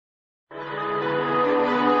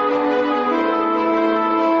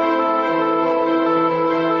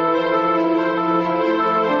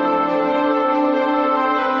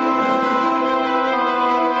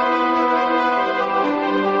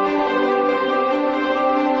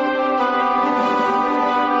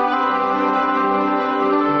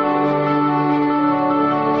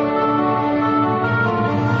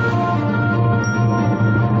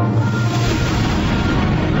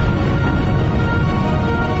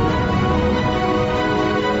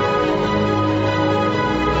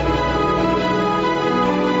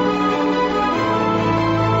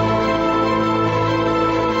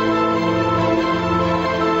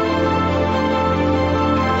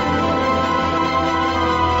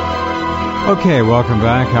Okay, welcome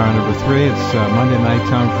back. Hour number 3. It's Monday night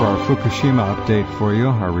time for our Fukushima update for you,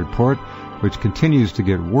 our report, which continues to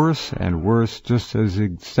get worse and worse, just as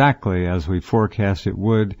exactly as we forecast it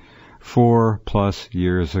would 4+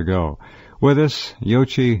 years ago. With us,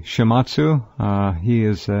 Yoichi Shimatsu. He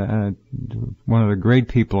is one of the great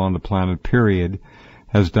people on the planet, period.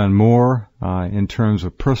 Has done more in terms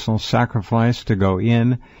of personal sacrifice to go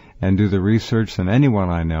in and do the research than anyone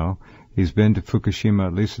I know. He's been to Fukushima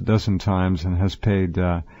at least a dozen times and has paid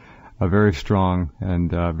a very strong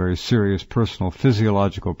and very serious personal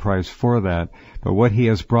physiological price for that. But what he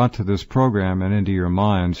has brought to this program and into your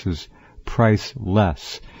minds is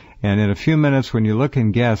priceless. And in a few minutes, when you look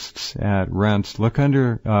in guests at Rense, look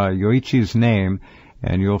under Yoichi's name,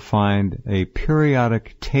 and you'll find a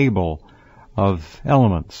periodic table of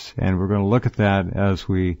elements. And we're going to look at that as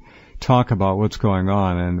we talk about what's going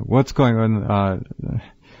on. And what's going on...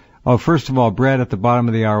 first of all, Brad, at the bottom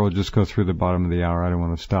of the hour, we'll just go through the bottom of the hour. I don't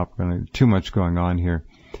want to stop. Too much going on here.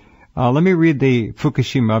 Let me read the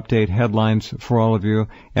Fukushima update headlines for all of you.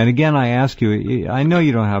 And again, I ask you, I know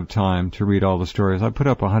you don't have time to read all the stories. I put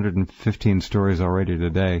up 115 stories already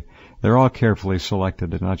today. They're all carefully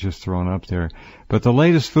selected and not just thrown up there. But the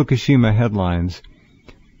latest Fukushima headlines: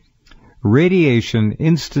 radiation,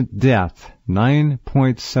 instant death, 9.7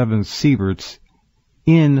 sieverts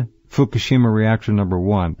in Fukushima reactor number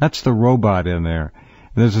 1. That's the robot in there.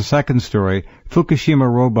 And there's a second story. Fukushima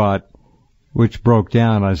robot, which broke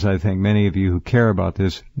down, as I think many of you who care about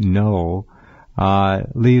this know,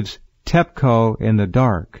 leaves TEPCO in the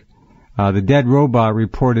dark. The dead robot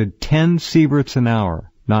reported 10 sieverts an hour,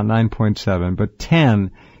 not 9.7, but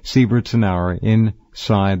 10 sieverts an hour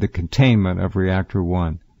inside the containment of reactor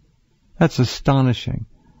 1. That's astonishing.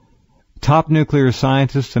 Top nuclear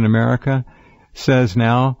scientist in America says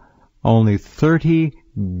now only 30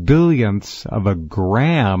 billionths of a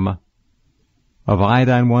gram of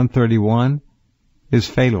iodine-131 is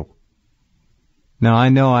fatal. Now, I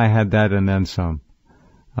know I had that and then some.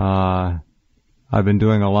 I've been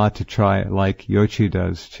doing a lot to try, like Yoichi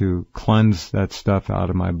does, to cleanse that stuff out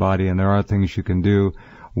of my body, and there are things you can do.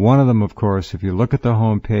 One of them, of course, if you look at the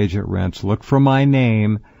home page at Rense, look for my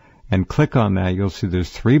name and click on that. You'll see there's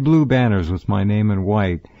 3 blue banners with my name in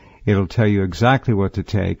white. It'll tell you exactly what to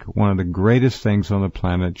take. One of the greatest things on the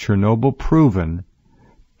planet, Chernobyl proven,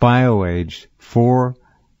 bioaged, 4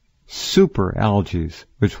 super algae,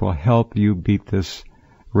 which will help you beat this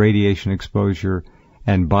radiation exposure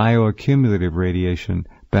and bioaccumulative radiation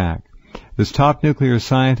back. This top nuclear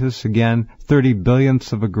scientist, again, 30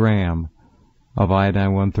 billionths of a gram of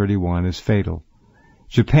iodine-131 is fatal.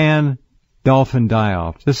 Japan, dolphin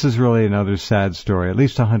die-off. This is really another sad story. At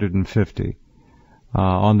least 150.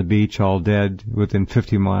 On the beach, all dead, within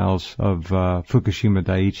 50 miles of Fukushima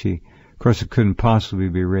Daiichi. Of course, it couldn't possibly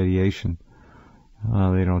be radiation.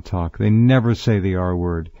 They don't talk. They never say the R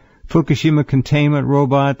word. Fukushima containment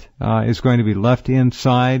robot is going to be left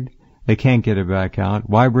inside. They can't get it back out.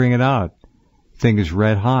 Why bring it out? Thing is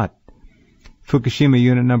red hot. Fukushima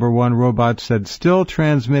unit number 1 robot said still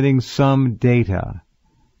transmitting some data.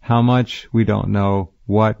 How much? We don't know.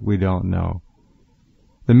 What? We don't know.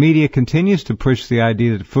 The media continues to push the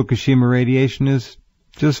idea that Fukushima radiation is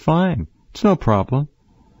just fine. It's no problem.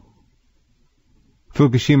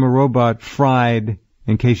 Fukushima robot fried,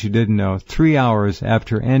 in case you didn't know, 3 hours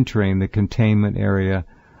after entering the containment area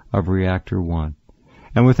of Reactor 1.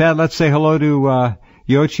 And with that, let's say hello to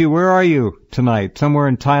Yoichi. Where are you tonight? Somewhere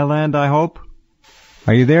in Thailand, I hope?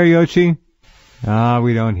 Are you there, Yoichi?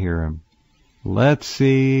 We don't hear him. Let's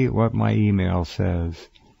see what my email says.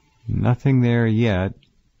 Nothing there yet.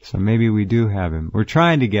 So maybe we do have him. We're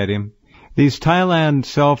trying to get him. These Thailand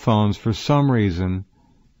cell phones, for some reason,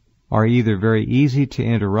 are either very easy to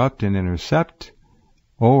interrupt and intercept,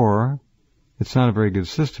 or it's not a very good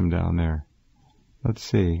system down there. Let's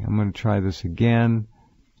see. I'm going to try this again.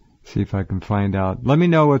 See if I can find out. Let me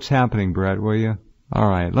know what's happening, Brett, will you? All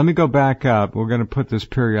right. Let me go back up. We're going to put this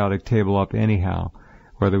periodic table up anyhow,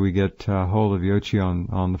 whether we get hold of Yoichi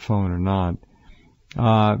on the phone or not.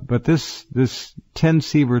 But this 10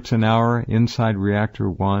 sieverts an hour inside reactor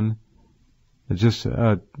 1, just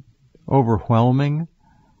overwhelming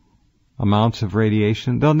amounts of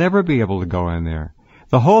radiation. They'll never be able to go in there.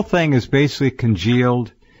 The whole thing is basically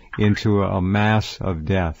congealed into a mass of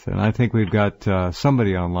death. And I think we've got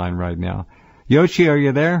somebody online right now. Yoichi, are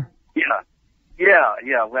you there?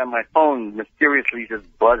 Yeah. When my phone mysteriously just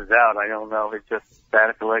buzzed out, I don't know if it's just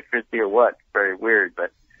static electricity or what. Very weird,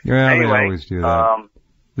 but yeah, anyway, they always do that.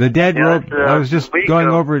 The dead rope, I was just going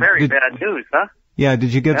over... Very bad news, huh? Yeah,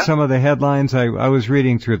 did you get some of the headlines? I was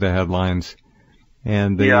reading through the headlines.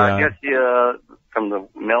 And I guess from the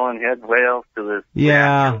melonhead whales to this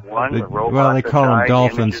Yeah, reactor one, the robot well, they that call them died,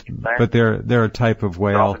 dolphins, images there. but they're a type of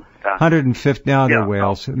whale. Dolphins, 150, now they're Yeah.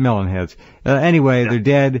 whales, melonheads. Anyway, Yeah. they're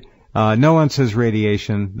dead. No one says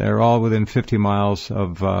radiation. They're all within 50 miles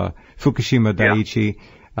of Fukushima Daiichi.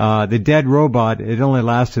 The dead robot, it only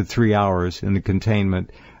lasted 3 hours in the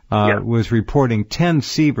containment, was reporting 10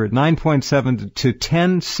 sieverts, 9.7 to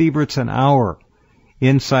 10 sieverts an hour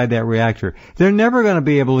inside that reactor. They're never going to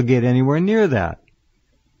be able to get anywhere near that.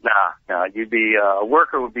 Nah, you'd be, a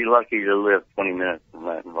worker would be lucky to live 20 minutes in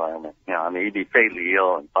that environment. You know, I mean, he'd be fatally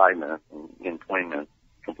ill in 5 minutes, and in 20 minutes,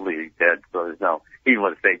 completely dead. So there's no, even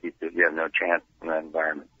with a safety suit, you have no chance in that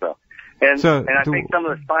environment. And I think some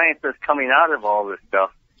of the science that's coming out of all this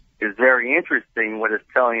stuff is very interesting, what it's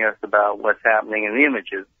telling us about what's happening in the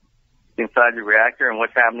images inside the reactor and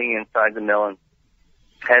what's happening inside the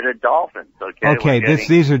melon-headed dolphins. Okay,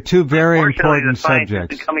 these are two very important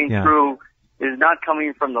subjects. The coming through is not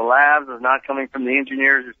coming from the labs, is not coming from the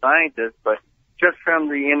engineers or scientists, but just from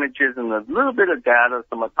the images and the little bit of data,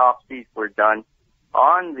 some autopsies were done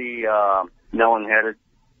on the melon-headed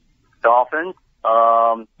dolphins.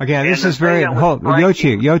 Again, this is very,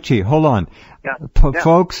 Yoshi, hold on.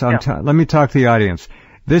 Folks, let me talk to the audience.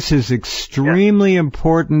 This is extremely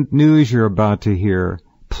important news you're about to hear.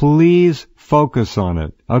 Please focus on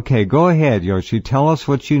it. Okay, go ahead, Yoshi. Tell us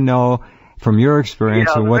what you know from your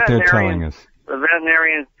experience and what they're telling us. The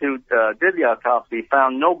veterinarians who did the autopsy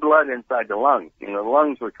found no blood inside the lungs. You know, the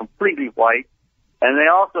lungs were completely white. And they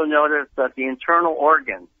also noticed that the internal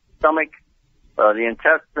organs, stomach, the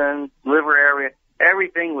intestines, liver area,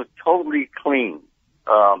 everything was totally clean.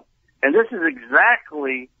 And this is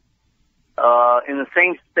exactly in the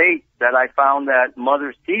same state that I found that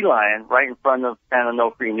mother sea lion right in front of San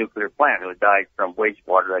Onofre nuclear plant, who died from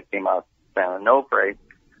wastewater that came out of San Onofre,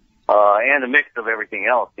 and a mix of everything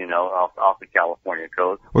else, you know, off the California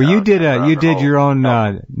coast. Well, you did your own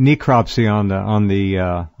necropsy on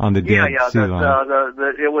the dead sea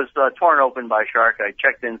lion. It was torn open by shark. I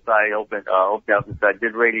checked inside, opened up inside,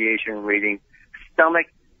 did radiation reading, stomach.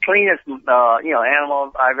 Cleanest,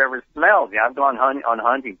 animal I've ever smelled. Yeah, I've gone on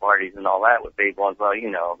hunting parties and all that with people as well. You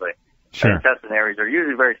know, the intestine areas are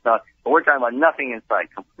usually very smelly, but we're talking about nothing inside.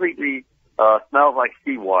 Completely smells like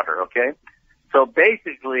seawater. Okay, so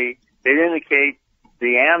basically, it indicates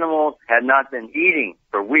the animals had not been eating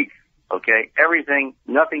for weeks. Okay, everything,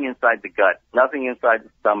 nothing inside the gut, nothing inside the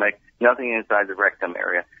stomach, nothing inside the rectum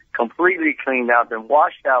area. Completely cleaned out, then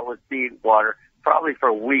washed out with seawater, probably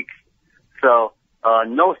for weeks. So.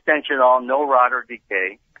 No stench at all, no rot or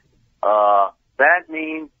decay. That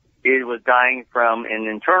means it was dying from an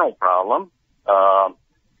internal problem.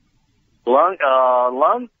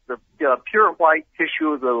 Lungs, the pure white tissue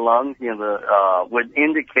of the lungs, would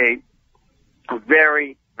indicate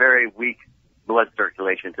very, very weak blood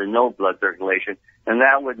circulation, to no blood circulation, and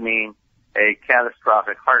that would mean a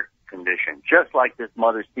catastrophic heart condition, just like this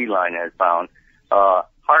mother sea lion has found.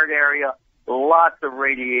 Heart area, lots of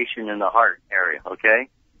radiation in the heart area, okay?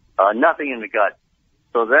 Nothing in the gut.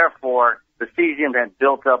 So therefore, the cesium had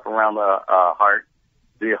built up around the heart.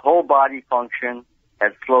 The whole body function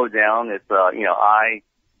had slowed down. Its, eye,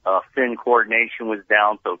 fin coordination was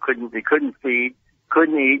down, so it couldn't feed,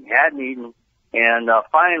 couldn't eat, hadn't eaten. And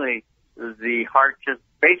finally, the heart just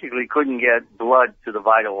basically couldn't get blood to the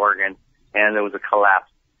vital organs, and there was a collapse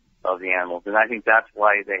of the animals. And I think that's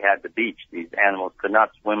why they had the beach. These animals could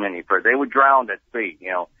not swim any further. They would drown at sea.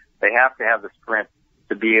 You know, they have to have the strength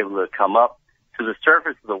to be able to come up to the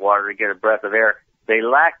surface of the water to get a breath of air. They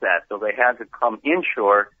lacked that, so they had to come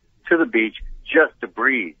inshore to the beach just to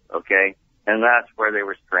breathe, okay? And that's where they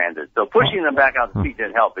were stranded. So pushing them back out to sea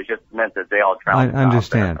didn't help. It just meant that they all drowned. I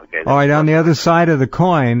understand. Out there, okay? All right, on the other side of the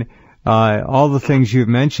coin, all the things you've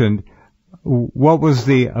mentioned, what was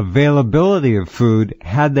the availability of food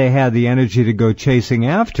had they had the energy to go chasing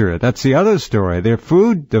after it? That's the other story. The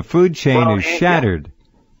food chain is shattered.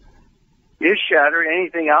 Is shattered.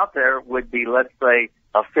 Anything out there would be, let's say,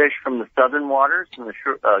 a fish from the southern waters, from the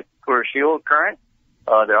Kurashio current.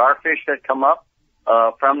 There are fish that come up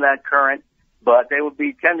from that current, but they would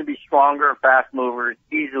tend to be stronger, fast movers,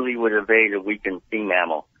 easily would evade a weakened sea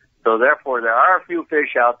mammal. So therefore, there are a few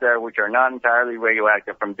fish out there which are not entirely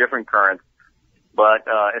radioactive from different currents, but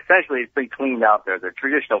essentially it's been cleaned out there. The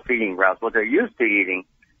traditional feeding grounds, what they're used to eating,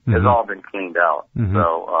 has all been cleaned out.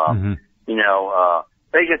 So,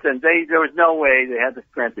 there was no way they had the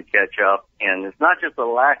strength to catch up, and it's not just a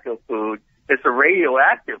lack of food, it's a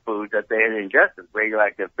radioactive food that they had ingested,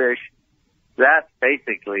 radioactive fish. That's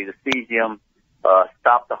basically the cesium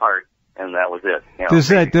stopped the heart, and that was it. You know,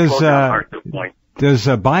 does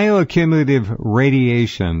bioaccumulative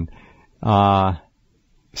radiation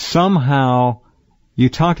somehow you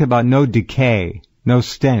talked about no decay, no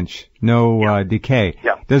stench, no decay.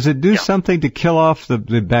 Yeah. Does it do something to kill off the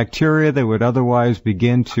bacteria that would otherwise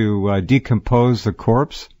begin to decompose the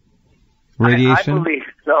corpse? Radiation? I believe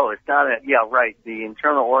so. It's not right. The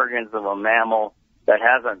internal organs of a mammal that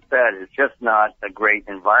hasn't fed is just not a great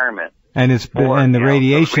environment. And the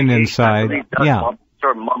radiation inside,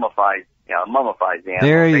 sort of mummifies the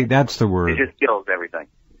animal. That's the word. It just kills everything.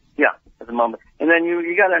 Yeah, at the moment. And then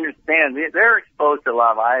you got to understand, they're exposed to a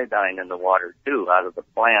lot of iodine in the water too, out of the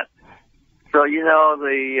plant. So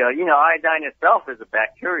iodine itself is a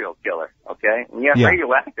bacterial killer. Okay, and you have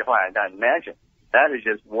radioactive iodine. Imagine that is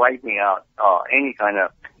just wiping out any kind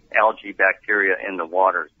of algae, bacteria in the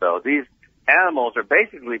water. So these animals are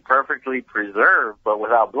basically perfectly preserved, but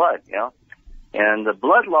without blood. And the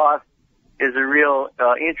blood loss is a real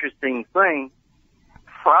interesting thing.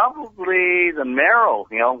 Probably the marrow,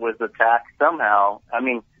 was attacked somehow. I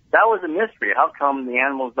mean, that was a mystery. How come the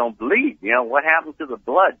animals don't bleed? What happened to the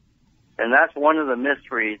blood? And that's one of the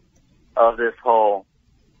mysteries of this whole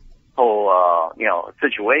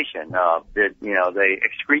situation. Did they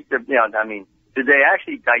excrete their, did they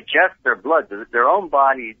actually digest their blood? Did their own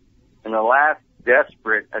bodies, in the last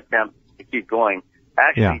desperate attempt to keep going,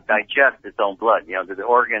 actually digest its own blood? Did the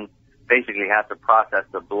organs basically have to process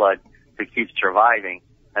the blood to keep surviving?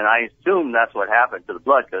 And I assume that's what happened to the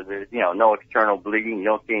blood, because there's, no external bleeding. You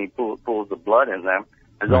don't see any pools of blood in them.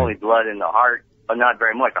 There's only blood in the heart, but not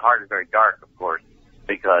very much. The heart is very dark, of course,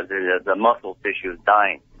 because the muscle tissue is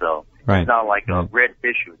dying. So it's not like a red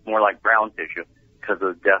tissue. It's more like brown tissue because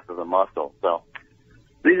of the death of the muscle. So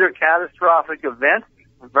these are catastrophic events.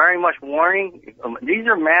 Very much warning. These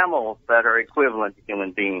are mammals that are equivalent to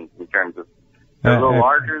human beings in terms of they're a little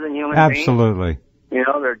larger than human beings. Absolutely.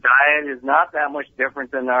 Their diet is not that much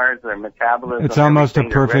different than ours. Their metabolism. It's almost a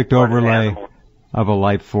perfect overlay of a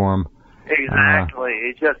life form. Exactly.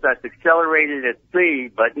 It's just that's accelerated at sea,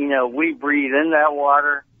 but we breathe in that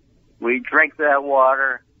water, we drink that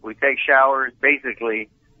water, we take showers. Basically,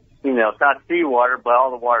 it's not seawater, but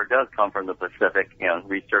all the water does come from the Pacific, and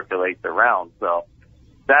recirculates around. So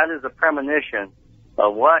that is a premonition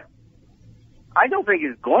of what I don't think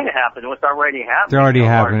is going to happen. What's already happening? They're already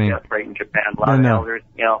happening. Right in Japan, a lot of elders.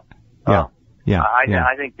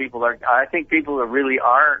 I think people really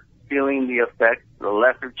are feeling the effects. The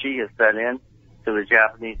lethargy has set in to the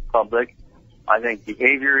Japanese public. I think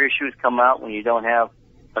behavior issues come out when you don't have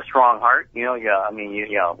a strong heart.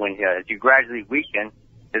 As you gradually weaken,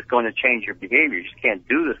 it's going to change your behavior. You just can't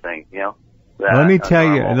do the things. Let me tell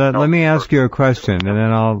you. Let me ask you a question, and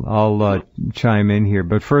then I'll chime in here.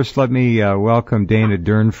 But first, let me welcome Dana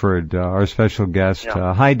Durnford, our special guest.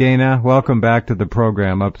 Hi, Dana. Welcome back to the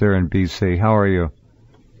program up there in BC. How are you,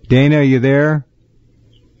 Dana? Are you there?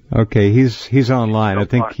 Okay, he's online. I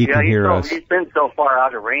think he can hear us. He's been so far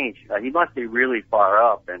out of range. He must be really far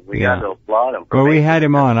up, and we got to applaud him. Well, we had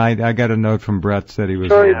him on. I got a note from Brett that he was.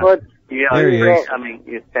 Sorry, bud. Yeah, there he is.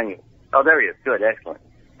 Oh, there he is. Good, excellent.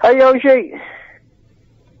 Hi, Yoshi.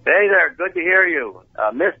 Hey there, good to hear you.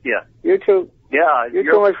 Missed you. You too. Yeah, you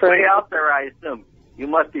too, my friend. Way out there, I assume. You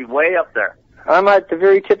must be way up there. I'm at the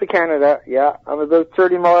very tip of Canada, I'm about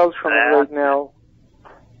 30 miles from it right now.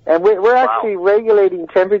 And we're actually regulating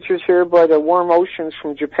temperatures here by the warm oceans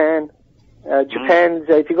from Japan. Japan's,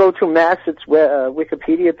 if you go to Massett's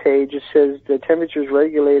Wikipedia page, it says the temperature is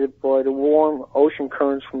regulated by the warm ocean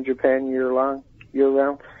currents from Japan year round.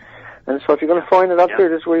 And so if you're going to find it up here,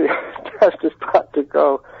 this is where that's the spot to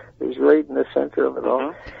go. It's right in the center of it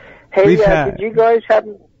all. Hey, did you guys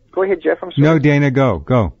go ahead, Jeff, I'm sorry. No, Dana,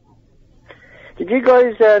 go. Did you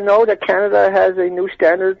guys know that Canada has a new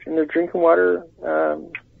standard in their drinking water?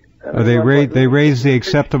 They raised the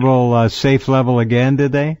acceptable safe level again,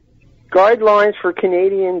 did they? Guidelines for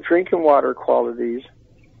Canadian drinking water qualities.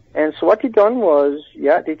 And so what they done was,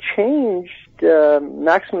 they changed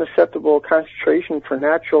maximum acceptable concentration for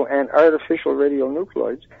natural and artificial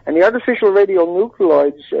radionuclides. And the artificial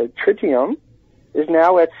radionuclides, tritium, is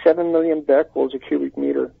now at 7 million becquerels a cubic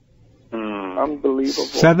meter. Unbelievable.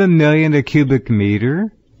 7 million a cubic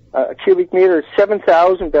meter? A cubic meter is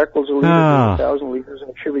 7,000 becquerels a liter, 7,000 liters in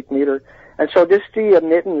a cubic meter. And so this is the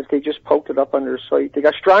emittance, they just poked it up on their site. They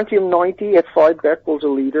got strontium-90 at 5 becquerels a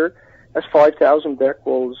liter. That's 5,000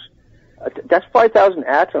 becquerels. That's 5,000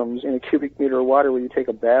 atoms in a cubic meter of water when you take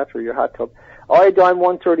a bath or your hot tub.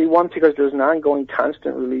 Iodine-131, because there's an ongoing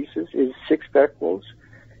constant releases, is 6 becquerels.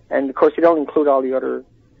 And, of course, you don't include all the other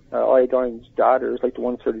iodine's daughters, like the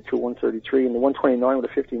 132, 133, and the 129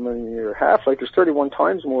 with a 50 million year half-life. There's 31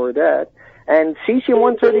 times more of that. And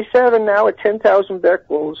cesium-137 now at 10,000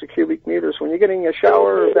 becquerels a cubic meter. So when you're getting a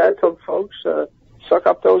shower or bathtub, folks, suck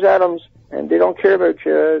up those atoms, and they don't care about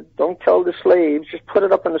you. Don't tell the slaves. Just put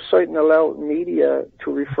it up on the site and allow media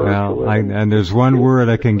to refer to it. And there's one word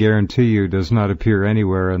I can guarantee you does not appear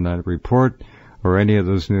anywhere in that report or any of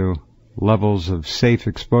those new levels of safe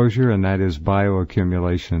exposure, and that is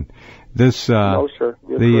bioaccumulation. This, no, sir.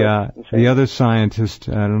 the other scientist,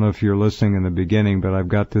 I don't know if you're listening in the beginning, but I've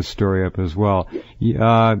got this story up as well.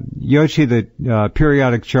 Yoshi, the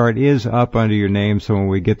periodic chart is up under your name, so when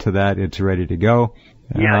we get to that, it's ready to go.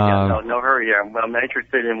 No hurry there. I'm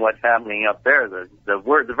interested in what's happening up there.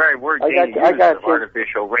 The very word being used of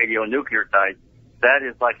artificial radionucleotides, that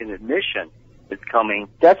is like an emission. It's coming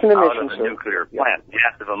out of the nuclear plant,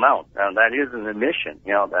 massive amount. That is an emission.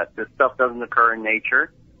 That this stuff doesn't occur in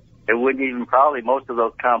nature. It wouldn't even most of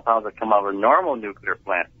those compounds that come out of a normal nuclear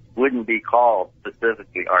plant wouldn't be called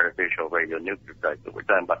specifically artificial radionucleotides. But we're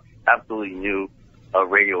talking about absolutely new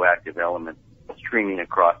radioactive elements streaming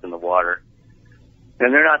across in the water.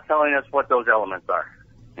 And they're not telling us what those elements are,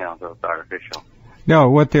 those artificial.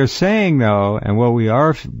 No, what they're saying, though, and what we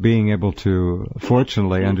are being able to,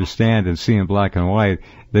 fortunately, understand and see in black and white,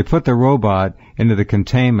 they put the robot into the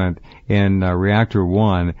containment in reactor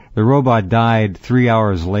 1. The robot died 3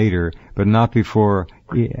 hours later, but not before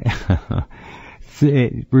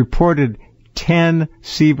it reported 10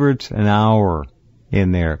 sieverts an hour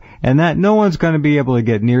in there. And that no one's going to be able to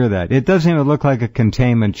get near that. It doesn't even look like a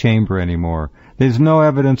containment chamber anymore. There's no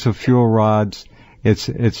evidence of fuel rods. It's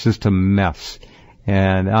just a mess.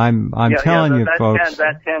 And I'm telling you, folks.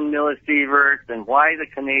 That 10 millisieverts, and why the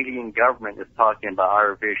Canadian government is talking about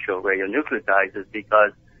artificial radionucleotides is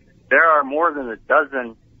because there are more than a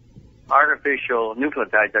dozen artificial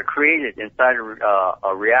nucleotides that are created inside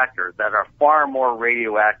a reactor that are far more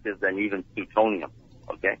radioactive than even plutonium.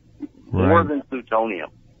 Okay? Right. More than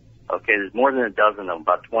plutonium. Okay? There's more than a dozen of them,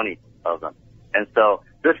 about 20 of them. And so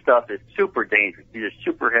this stuff is super dangerous. These are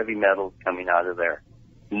super heavy metals coming out of there.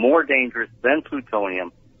 More dangerous than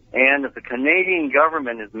plutonium. And if the Canadian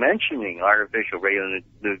government is mentioning artificial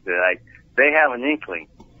radionuclides, they have an inkling.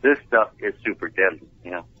 This stuff is super deadly.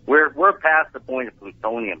 We're past the point of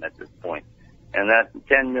plutonium at this point. And that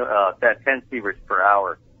 10 sieverts per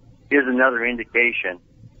hour is another indication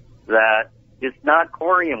that it's not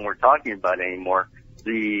corium we're talking about anymore.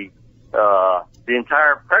 The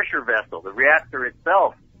entire pressure vessel, the reactor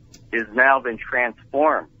itself, has now been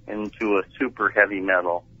transformed into a super heavy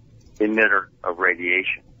metal emitter of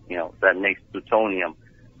radiation, that makes plutonium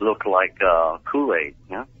look like Kool-Aid,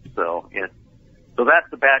 So that's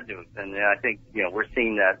the bad news. And I think, we're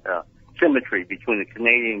seeing that symmetry between the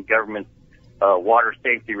Canadian government's water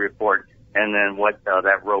safety report and then what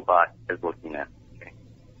that robot is looking at.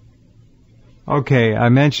 Okay, I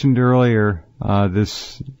mentioned earlier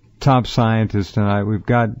this top scientist, and I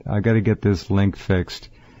got to get this link fixed.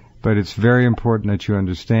 But it's very important that you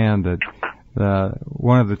understand that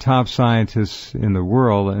one of the top scientists in the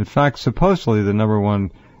world, in fact, supposedly the number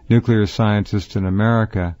one nuclear scientist in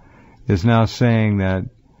America, is now saying that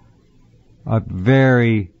a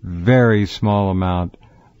very, very small amount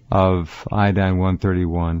of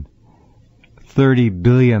iodine-131, 30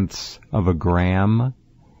 billionths of a gram,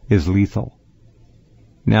 is lethal.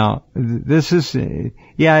 Now, this is,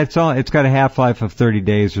 it's got a half-life of 30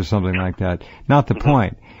 days or something like that. Not the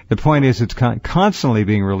point. The point is it's constantly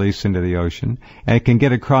being released into the ocean, and it can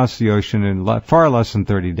get across the ocean in far less than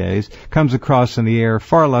 30 days, comes across in the air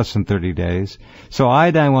far less than 30 days. So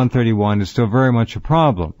iodine-131 is still very much a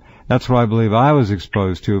problem. That's what I believe I was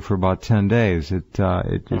exposed to for about 10 days. It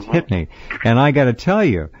hit me. And I gotta tell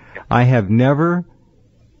you, I have a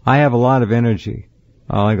lot of energy.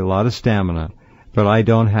 I like a lot of stamina, but I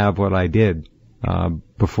don't have what I did,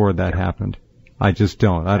 before that happened. I just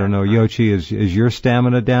don't. I don't know. Yoshi, is your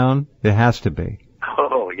stamina down? It has to be.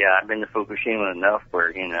 Oh, yeah. I've been to Fukushima enough where,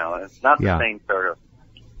 it's not the same sort of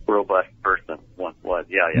robust person once was.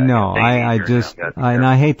 Yeah. No, I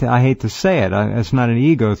hate to say it. It's not an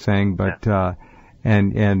ego thing, but,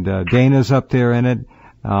 and Dana's up there in it.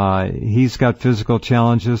 He's got physical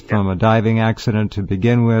challenges from a diving accident to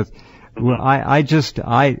begin with. Well, I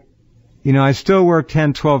still work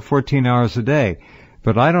 10, 12, 14 hours a day.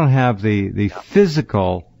 But I don't have the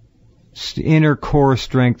physical inner core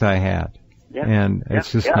strength I had. Yeah. And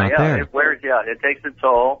it's just not there. It wears you out. It takes a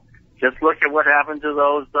toll. Just look at what happened to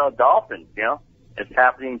those dolphins, It's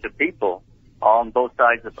happening to people on both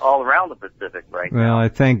sides all around the Pacific right now. Well, I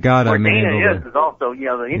thank God I'm able to. Where Dana is also,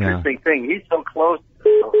 the interesting thing, he's so close to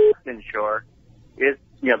the ocean shore,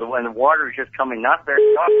 when the water is just coming not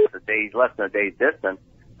very far, less than a day's distance,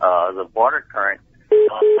 the water current,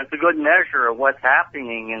 it's a good measure of what's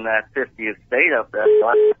happening in that 50th state of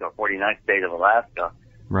Alaska, 49th state of Alaska,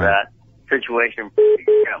 that situation for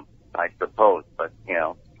him, I suppose. But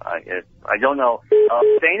I don't know.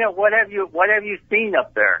 Dana, what have you seen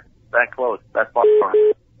up there that close, that far?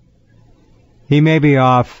 He may be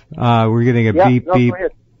off. We're getting a beep. Go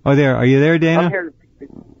ahead. Oh, there. Are you there, Dana? I'm here.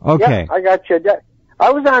 Okay. Yeah, I got you. I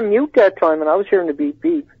was on mute that time, and I was hearing the beep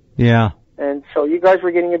beep. Yeah. And so you guys were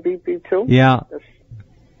getting a beep beep too? Yeah.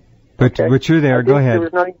 But you're there. Go ahead.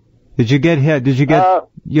 Did you get hit? Did you get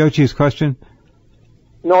Yochi's question?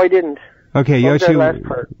 No, I didn't. Okay, Yochi,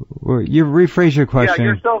 you rephrase your question.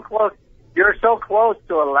 Yeah, you're so close. You're so close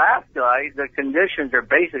to Alaska. The conditions are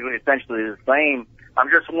basically essentially the same. I'm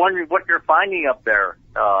just wondering what you're finding up there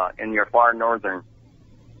in your far northern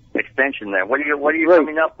extension there. What are you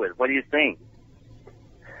coming up with? What are you seeing?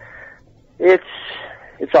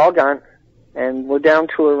 It's all gone, and we're down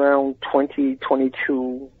to around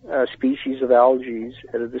 22 species of algae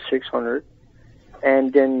out of the 600,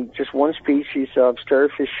 and then just one species of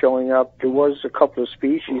starfish showing up. There was a couple of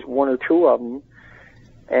species, one or two of them,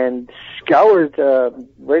 and scoured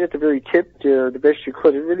right at the very tip there the best you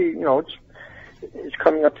could. It really, it's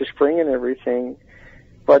coming up to spring and everything.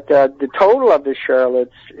 But the total of the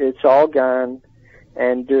Charlottes, it's all gone.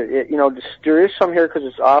 And, there is some here because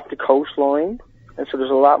it's off the coastline. And so there's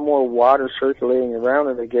a lot more water circulating around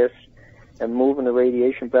it, I guess, and moving the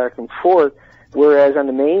radiation back and forth. Whereas on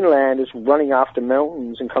the mainland, it's running off the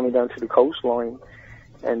mountains and coming down to the coastline.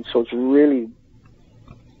 And so it's really,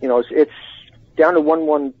 it's down to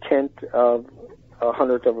 1/110th of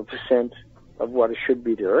 100% of what it should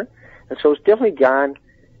be there. And so it's definitely gone.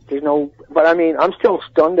 But I mean, I'm still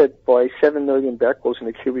stunned by 7 million becquerels in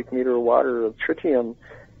a cubic meter of water of tritium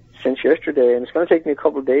since yesterday, and it's going to take me a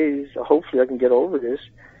couple of days. Hopefully I can get over this.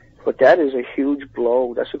 But that is a huge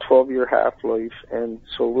blow. That's a 12-year half-life. And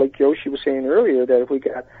so like Yoshi was saying earlier, that if we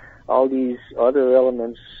got all these other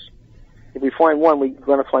elements, if we find one, we're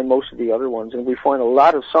going to find most of the other ones. And if we find a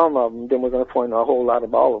lot of some of them, then we're going to find a whole lot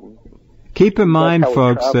of all of them. Keep in mind,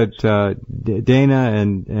 folks, that Dana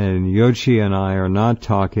and Yoshi and I are not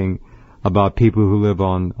talking about people who live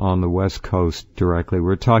on the West Coast directly.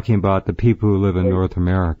 We're talking about the people who live in North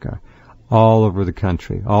America, all over the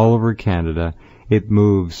country, all over Canada. It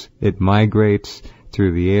moves, it migrates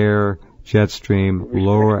through the air, jet stream,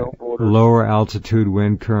 lower altitude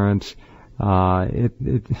wind currents.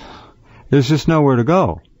 There's just nowhere to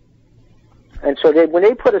go. And so when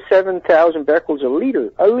they put a 7,000 becquerels a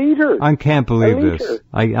liter. I can't believe this.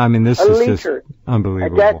 I mean, this is just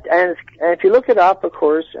unbelievable. And if you look it up, of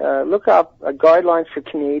course, look up guidelines for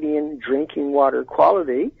Canadian drinking water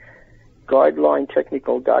quality, guideline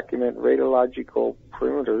technical document, radiological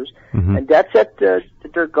perimeters, and that's at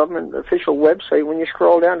their government official website. When you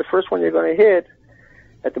scroll down, the first one you're going to hit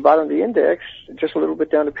at the bottom of the index, just a little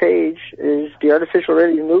bit down the page, is the artificial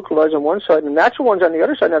radionuclides on one side and the natural ones on the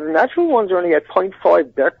other side. Now, the natural ones are only at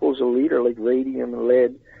 0.5 becquerels a liter, like radium and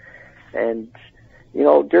lead. And,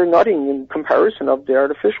 they're nothing in comparison of the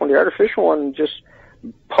artificial one. The artificial one just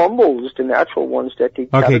pummels the natural ones that they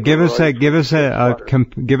Okay, give us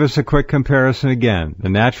a quick comparison again. The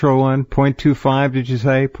natural one, 0.25, did you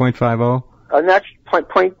say? 0.50?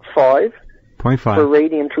 0.5. 0.5. For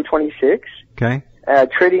radium-226. Okay.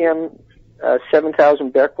 Tritium,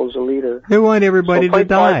 7,000 becquerels a liter. They want everybody to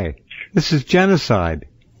die. This is genocide.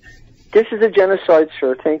 This is a genocide,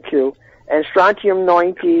 sir. Thank you. And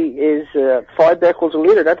strontium-90 is 5 becquerels a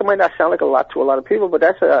liter. That might not sound like a lot to a lot of people, but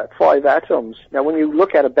that's 5 atoms. Now, when you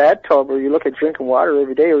look at a bathtub or you look at drinking water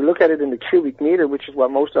every day or you look at it in the cubic meter, which is what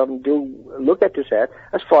most of them do look at this at,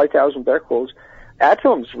 that's 5,000 becquerels.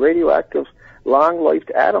 Atoms, radioactive,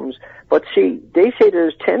 long-lived atoms. But see, they say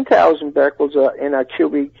there's 10,000 becquerels in a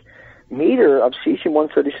cubic meter of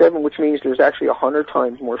cesium-137, which means there's actually 100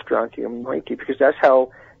 times more strontium-90, because that's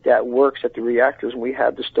how that works at the reactors, and we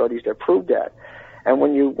have the studies that prove that. And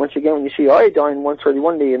when you see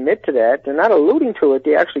iodine-131, they admit to that. They're not alluding to it.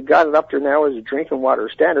 They actually got it up there now as a drinking water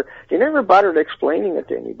standard. They never bothered explaining it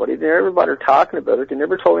to anybody. They never bothered talking about it. They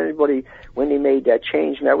never told anybody when they made that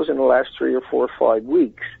change, and that was in the last 3 or 4 or 5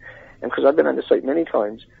 weeks. And because I've been on the site many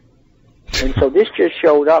times. And so this just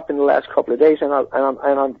showed up in the last couple of days, and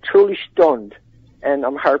I'm truly stunned, and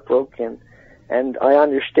I'm heartbroken. And I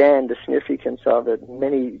understand the significance of it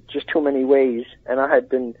in just too many ways. And I had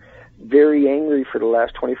been very angry for the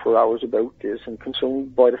last 24 hours about this and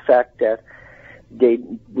consumed by the fact that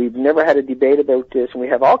we've never had a debate about this. And we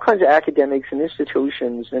have all kinds of academics and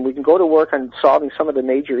institutions, and we can go to work on solving some of the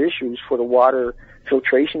major issues for the water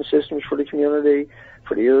filtration systems for the community,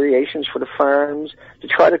 for the irrigations for the farms, to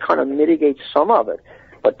try to kind of mitigate some of it.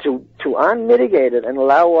 But to unmitigate it and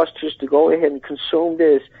allow us just to go ahead and consume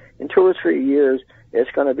this in 2 or 3 years,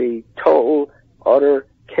 it's going to be total, utter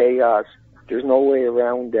chaos There's no way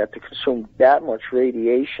around that to consume that much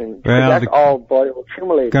radiation. Well, that's all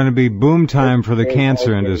bioaccumulated. Going to be boom time for the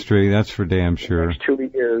cancer industry. That's for damn sure. Next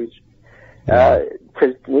 2 years.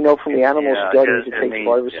 Because we know from the animal studies it takes 5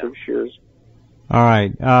 or 6 years. All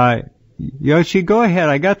right. Yoshi, go ahead.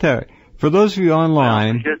 I got that. For those of you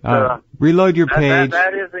online, reload your page.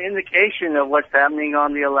 That is an indication of what's happening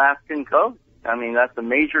on the Alaskan coast. I mean, that's a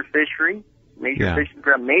major fishery, fishing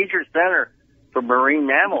ground, major center for marine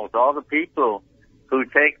mammals. All the people who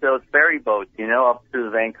take those ferry boats, up to the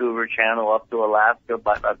Vancouver Channel, up to Alaska,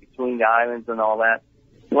 between the islands and all that.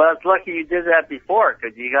 Well, it's lucky you did that before,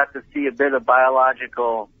 because you got to see a bit of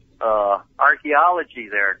biological archaeology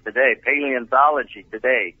there today, paleontology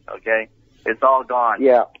today, okay? It's all gone.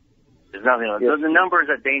 Yeah. There's nothing. Yes. The numbers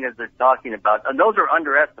that Dana's talking about, those are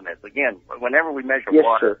underestimates. Again, whenever we measure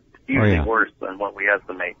water, it's usually worse than what we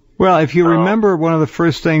estimate. Well, if you remember, one of the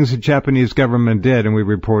first things the Japanese government did, and we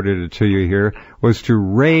reported it to you here, was to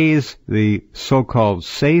raise the so-called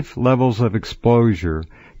safe levels of exposure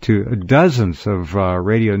to dozens of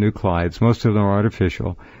radionuclides. Most of them are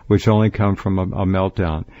artificial, which only come from a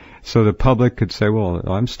meltdown. So the public could say, well,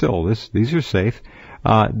 these are safe.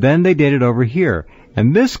 Then they did it over here.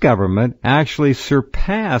 And this government actually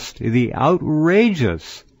surpassed the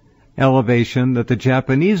outrageous elevation that the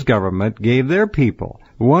Japanese government gave their people.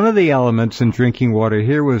 One of the elements in drinking water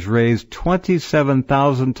here was raised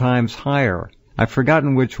 27,000 times higher. I've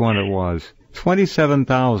forgotten which one it was.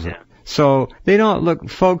 27,000. So they don't look,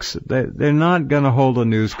 folks, they're not going to hold a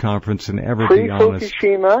news conference and ever be honest.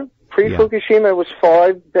 Pre-Fukushima was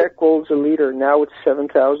 5 becquerels a liter. Now it's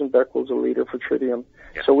 7,000 becquerels a liter for tritium.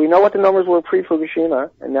 Yeah. So we know what the numbers were pre-Fukushima,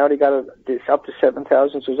 and now they got this up to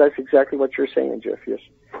 7,000. So that's exactly what you're saying, Jeff. Yes.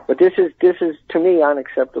 But this is to me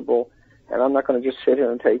unacceptable, and I'm not going to just sit here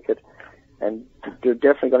and take it. And they're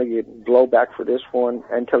definitely going to get blowback for this one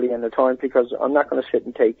until the end of time, because I'm not going to sit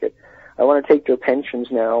and take it. I want to take their pensions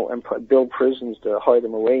now and build prisons to hide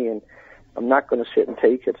them away in. I'm not going to sit and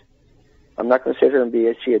take it. I'm not going to sit here and be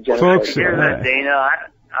a genocide. Folks, Dana,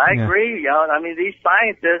 I agree. I mean, these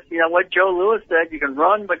scientists, what Joe Lewis said, you can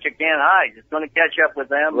run, but you can't hide. It's going to catch up with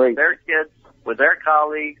them, with their kids, with their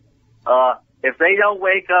colleagues. If they don't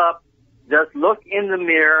wake up, just look in the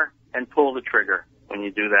mirror and pull the trigger when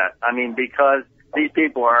you do that. I mean, because these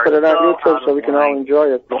people are put it on YouTube so we can all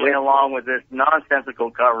enjoy it. Going along with this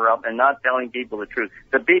nonsensical cover-up and not telling people the truth.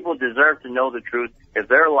 The people deserve to know the truth. If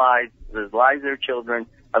their lives, the lives of their children,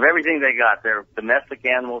 of everything they got, their domestic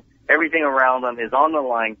animals, everything around them is on the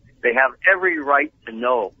line. They have every right to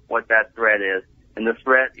know what that threat is. And the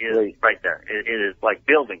threat is right there. It is like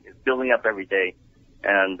building. It's building up every day.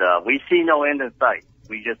 And we see no end in sight.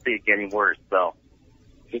 We just see it getting worse. So,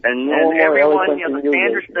 and everyone, the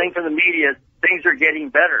standard thing for the media is things are getting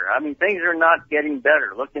better. I mean, things are not getting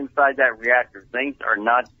better. Look inside that reactor. Things are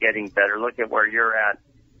not getting better. Look at where you're at.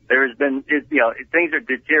 There has been, things are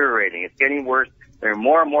deteriorating. It's getting worse. There are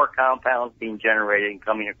more and more compounds being generated and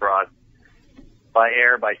coming across by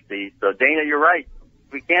air, by sea. So, Dana, you're right.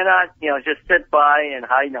 We cannot, just sit by and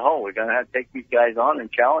hide in the hole. We're going to have to take these guys on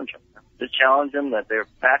and challenge them. Just challenge them that they're a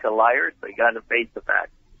pack of liars. They got to face the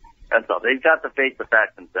facts. That's all. They've got to face the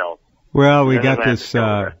facts themselves. Well, we got this,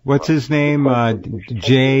 what's his name?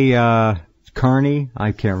 Jay, Carney?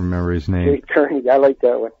 I can't remember his name. Jay Carney. I like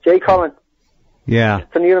that one. Jay Cullen. Yeah.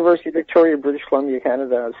 From the University of Victoria, British Columbia,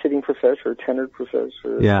 Canada, sitting professor, tenured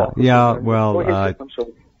professor. Yeah. Well,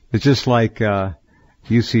 it's just like,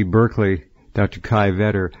 UC Berkeley, Dr. Kai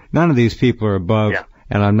Vetter. None of these people are above,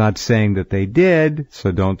 and I'm not saying that they did,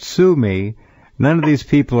 so don't sue me. None of these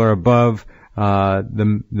people are above,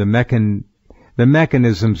 the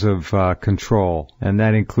mechanisms of control, and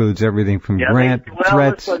that includes everything from grant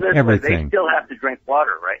threats, everything. They still have to drink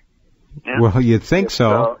water, right? Yeah? Well, you'd think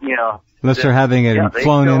so. Unless they're having it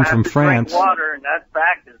flown in from France. Drink water, and that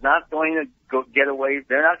fact is not going to get away.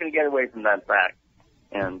 They're not going to get away from that fact.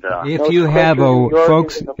 And if you have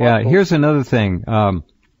folks, here's another thing,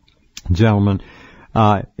 gentlemen.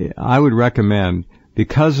 I would recommend,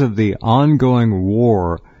 because of the ongoing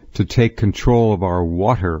war to take control of our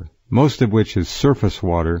water, most of which is surface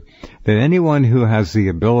water, that anyone who has the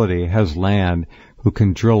ability, has land, who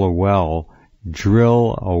can drill a well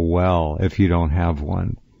if you don't have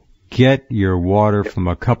one. Get your water from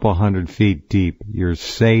a couple 100 feet deep. You're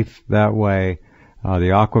safe that way. The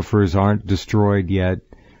aquifers aren't destroyed yet.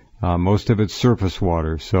 Most of it's surface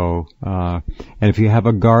water. So, and if you have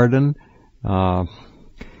a garden,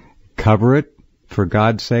 cover it, for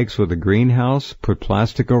God's sakes, with a greenhouse. Put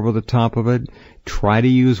plastic over the top of it. Try to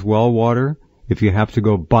use well water. If you have to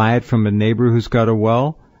go buy it from a neighbor who's got a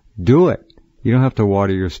well, do it. You don't have to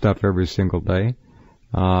water your stuff every single day.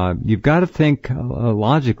 You've got to think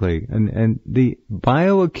logically, and the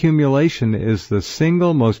bioaccumulation is the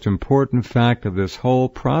single most important fact of this whole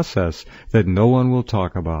process that no one will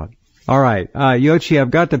talk about. All right, Yoichi,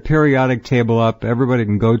 I've got the periodic table up. Everybody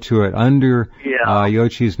can go to it under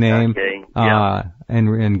Yoichi's name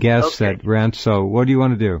and guess at Rense. So what do you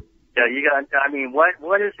want to do? Yeah,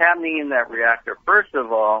 what is happening in that reactor? First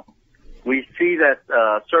of all, we see that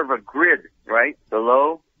sort of a grid, right,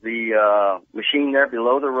 below the machine there,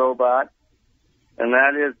 below the robot, and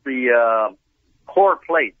that is the core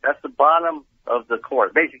plate. That's the bottom of the core,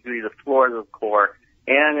 basically the floor of the core.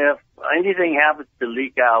 And if anything happens to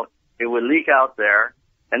leak out, it would leak out there.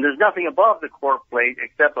 And there's nothing above the core plate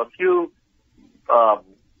except a few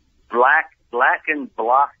blackened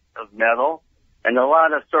blocks of metal and a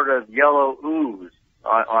lot of sort of yellow ooze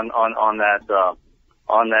on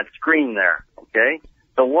that screen there. Okay,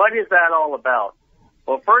 so what is that all about?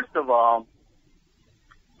 Well, first of all,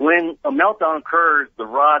 when a meltdown occurs, the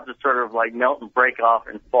rods are sort of like melt and break off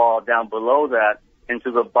and fall down below that into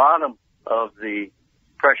the bottom of the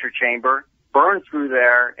pressure chamber, burn through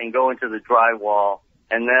there, and go into the drywall.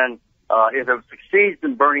 And then if it succeeds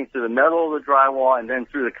in burning through the metal of the drywall and then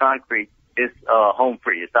through the concrete, it's home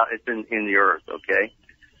free. It's in the earth, okay?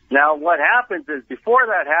 Now, what happens is before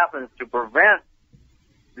that happens, to prevent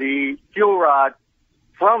the fuel rod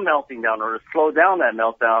from melting down or to slow down that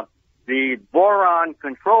meltdown, the boron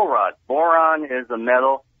control rod. Boron is a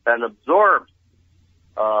metal that absorbs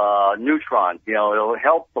neutrons. It'll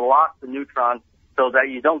help block the neutrons so that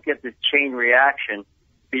you don't get this chain reaction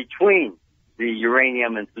between the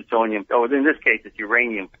uranium and plutonium. Oh, in this case, it's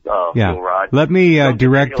uranium fuel rod. Let me hold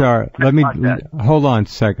on a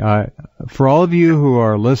sec. For all of you who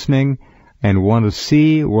are listening and want to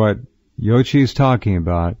see what Yoichi is talking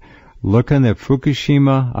about, look in the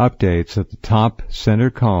Fukushima updates at the top center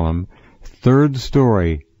column. Third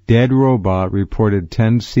story, dead robot reported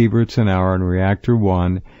 10 sieverts an hour in reactor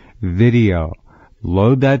 1 video.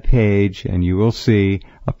 Load that page and you will see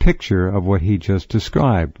a picture of what he just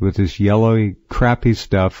described with this yellowy, crappy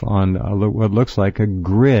stuff on what looks like a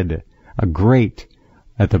grid, a grate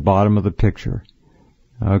at the bottom of the picture.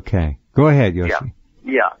 Okay. Go ahead, Yoshi.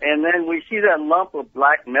 Yeah. And then we see that lump of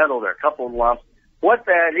black metal there, a couple of lumps. What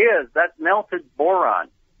that is, that's melted boron.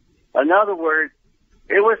 In other words,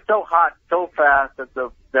 it was so hot, so fast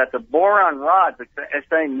that the boron rods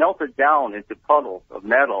essentially melted down into puddles of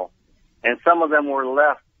metal, and some of them were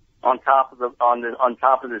left on top of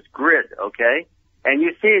this grid, okay? And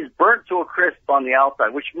you see it's burnt to a crisp on the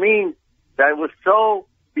outside, which means that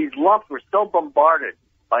these lumps were so bombarded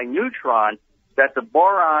by neutrons that the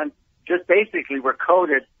boron just basically were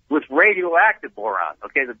coated with radioactive boron,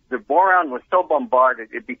 okay? The boron was so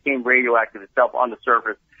bombarded, it became radioactive itself on the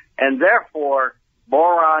surface, and therefore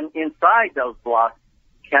boron inside those blocks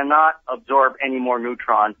cannot absorb any more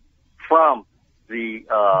neutrons from the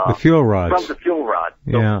fuel rods. From the fuel rod.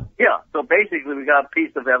 So basically we got a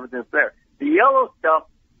piece of evidence there. The yellow stuff,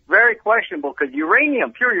 very questionable, because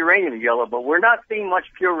pure uranium is yellow, but we're not seeing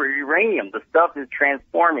much pure uranium. The stuff is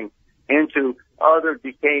transforming into other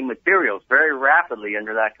decaying materials very rapidly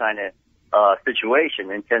under that kind of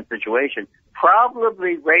intense situation.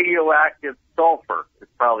 Probably radioactive sulfur is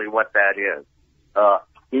probably what that is.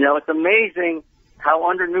 It's amazing how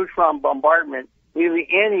under neutron bombardment, nearly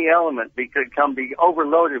any element be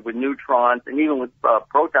overloaded with neutrons and even with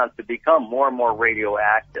protons to become more and more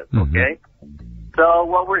radioactive, okay? So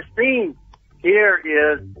what we're seeing here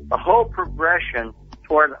is a whole progression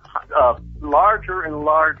toward larger and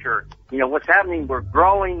larger. What's happening, we're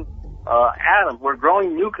growing atoms, we're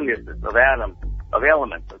growing nucleuses of atoms, of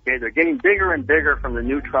elements, okay? They're getting bigger and bigger from the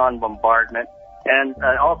neutron bombardment and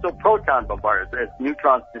also proton bombardment. As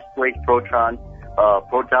neutrons displace protons,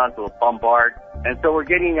 protons will bombard. And so we're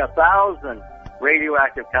getting 1,000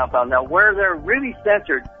 radioactive compounds. Now, where they're really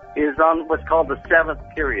centered is on what's called the seventh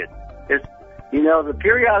period. The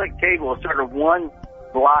periodic table is sort of one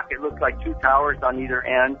block. It looks like two towers on either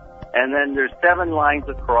end. And then there's 7 lines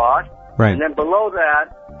across. Right. And then below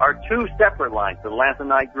that are 2 separate lines, the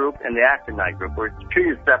lanthanide group and the actinide group, where it's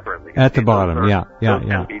treated separately. At the bottom, those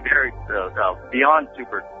can be very beyond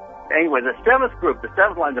super. Anyway, the seventh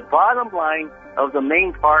line, the bottom line of the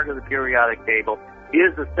main part of the periodic table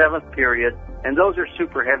is the 7th period, and those are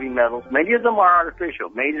super heavy metals. Many of them are artificial,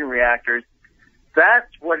 made in reactors. That's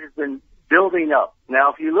what has been building up.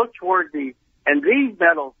 Now, if you look toward and these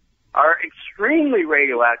metals are extremely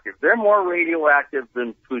radioactive. They're more radioactive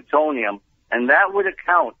than plutonium, and that would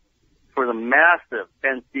account for the massive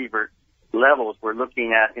 10 sievert levels we're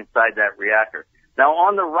looking at inside that reactor. Now,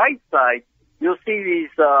 on the right side, you'll see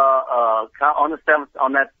these on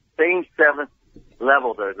that same 7th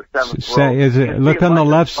level there, the seventh row. Look on the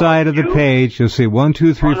left side of the page. You'll see 1,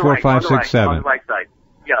 2, 3, 4, 5, 6, 7. On the right side.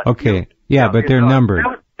 Yeah. Okay. But they're numbered.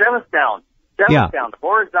 Seventh down. Seventh down. The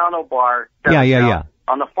horizontal bar. Yeah.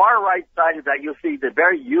 On the far right side of that, you'll see the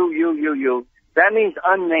very U. That means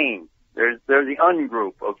unnamed. There's the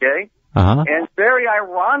ungroup, okay? Uh-huh. And very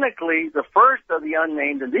ironically, the first of the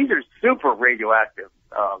unnamed, and these are super radioactive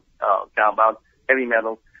compounds, heavy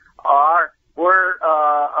metals, were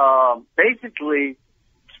basically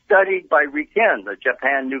studied by RIKEN, the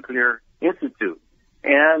Japan Nuclear Institute.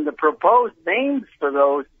 And the proposed names for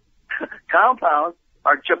those compounds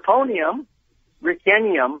are chaponium,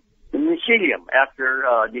 ricenium, and nishidium, after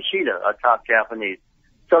Nishida, a top Japanese.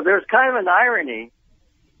 So there's kind of an irony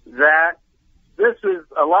that this was,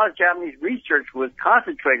 a lot of Japanese research was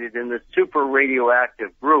concentrated in this super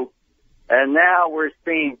radioactive group, and now we're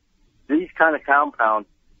seeing these kind of compounds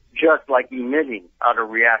just like emitting out of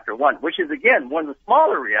reactor 1, which is, again, one of the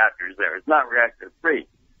smaller reactors there. It's not reactor 3.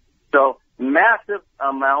 So massive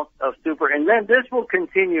amounts of super, and then this will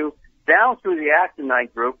continue down through the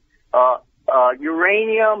actinide group.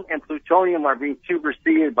 Uranium and plutonium are being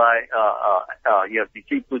superseded by, you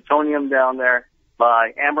see plutonium down there,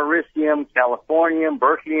 by americium, californium,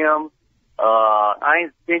 berkelium,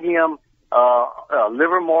 einsteinium,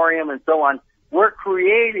 livermorium, and so on. We're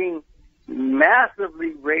creating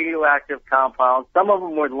massively radioactive compounds, some of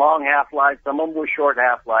them with long half-lives, some of them with short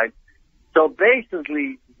half-lives. So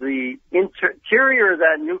basically, the interior of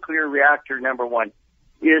that nuclear reactor, number 1,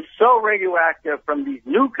 is so radioactive from these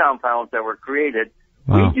new compounds that were created.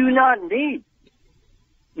 Wow. We do not need,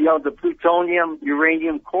 the plutonium,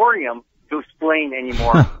 uranium, corium to explain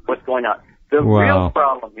anymore what's going on. The real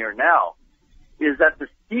problem here now is that the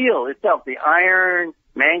steel itself, the iron,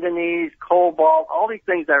 manganese, cobalt, all these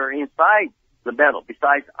things that are inside the metal,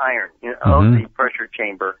 besides iron, of the pressure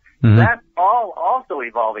chamber, that's all also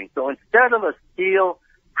evolving. So instead of a steel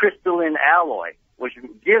crystalline alloy, which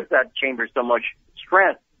gives that chamber so much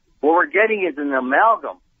strength, what we're getting is an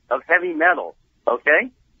amalgam of heavy metals,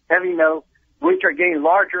 okay? Heavy metals, which are getting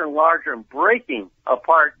larger and larger and breaking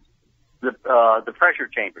apart the pressure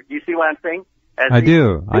chamber. Do you see what I'm saying? As I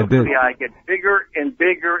do. nuclei get bigger and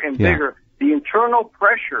bigger and bigger, the internal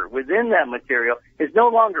pressure within that material is no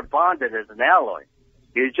longer bonded as an alloy.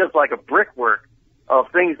 It's just like a brickwork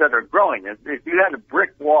of things that are growing. If you had a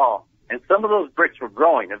brick wall and some of those bricks were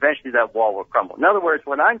growing, eventually that wall will crumble. In other words,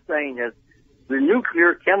 what I'm saying is the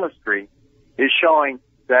nuclear chemistry is showing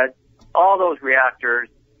that all those reactors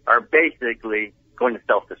are basically going to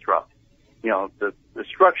self-destruct.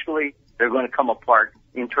 Structurally, they're going to come apart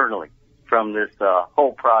internally from this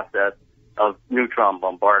whole process of neutron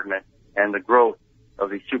bombardment and the growth of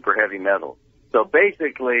these super heavy metals. So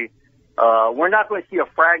basically, we're not going to see a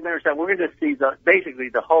fragment or something. We're going to see basically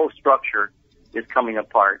the whole structure is coming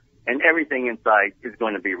apart and everything inside is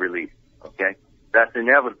going to be released. Okay? That's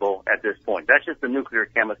inevitable at this point. That's just the nuclear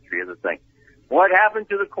chemistry of the thing. What happened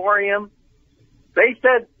to the corium? They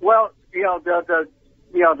said, well,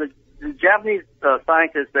 the Japanese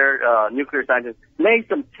scientists, nuclear scientists, made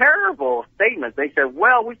some terrible statements. They said,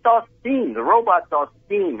 well, we saw steam. The robot saw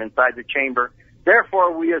steam inside the chamber.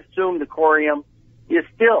 Therefore, we assume the corium is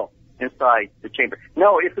still inside the chamber.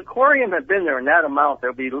 No, if the corium had been there in that amount,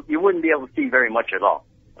 you wouldn't be able to see very much at all.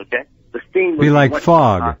 Okay? The steam would be like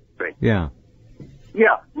fog. Yeah.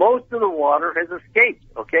 Yeah, most of the water has escaped,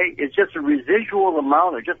 okay? It's just a residual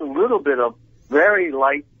amount or just a little bit of very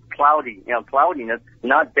light cloudiness,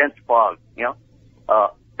 not dense fog,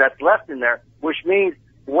 that's left in there, which means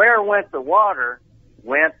where went the water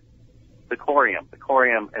went the corium. The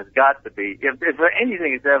corium has got to be, if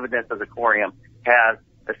anything is evidence that the corium has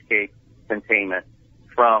escaped containment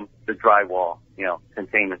from the drywall,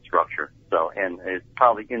 containment structure. So, and it's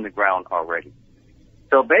probably in the ground already.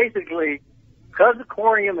 So basically, because the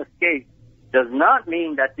corium escaped does not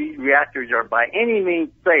mean that these reactors are by any means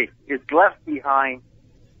safe. It's left behind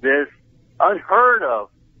this unheard of,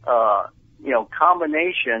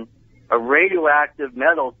 combination of radioactive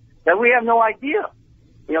metals that we have no idea.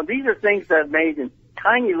 These are things that are made in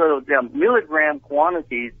tiny little milligram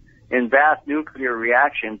quantities in vast nuclear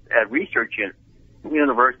reactions at research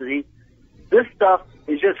universities. This stuff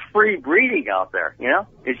is just free breeding out there,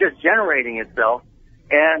 It's just generating itself,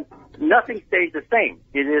 and nothing stays the same.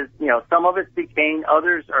 It is, some of it's decaying,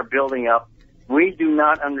 others are building up. We do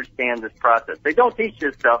not understand this process. They don't teach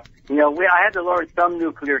this stuff. I had to learn some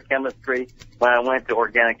nuclear chemistry when I went to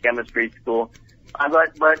organic chemistry school.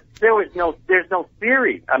 But there's no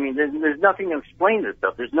theory. I mean, there's nothing to explain this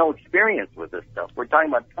stuff. There's no experience with this stuff. We're talking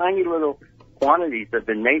about tiny little quantities that have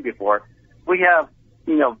been made before. We have,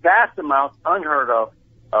 vast amounts unheard of,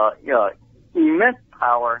 immense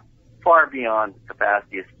power far beyond the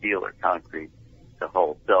capacity of steel or concrete to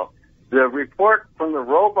hold. So the report from the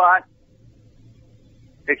robot,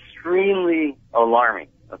 extremely alarming,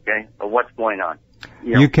 okay, of what's going on.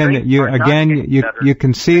 You can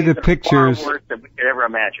see the pictures. Far worse than we could ever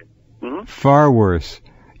imagine. Mm-hmm. Far worse.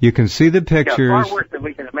 You can see the pictures. Yeah, far worse than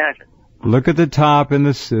we can imagine. Look at the top in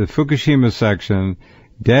the Fukushima section.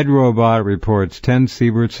 Dead robot reports 10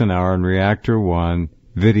 sieverts an hour in reactor 1.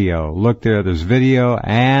 Video. Look there. There's video,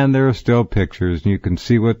 and there are still pictures, and you can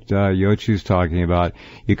see what Yochi's talking about.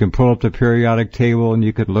 You can pull up the periodic table, and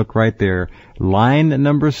you could look right there. Line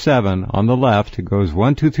number 7 on the left. It goes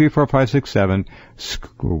 1, 2, 3, 4, 5, 6, 7.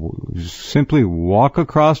 Simply walk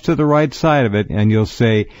across to the right side of it, and you'll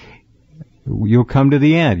come to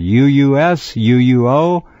the end. UUS,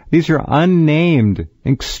 UUO. These are unnamed,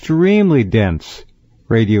 extremely dense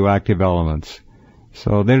radioactive elements.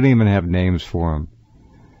 So they don't even have names for them.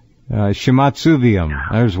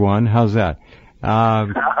 Shimatsuvium, there's one. How's that?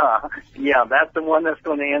 Yeah, that's the one that's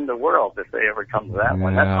going to end the world if they ever come to that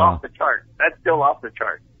one. That's off the chart. That's still off the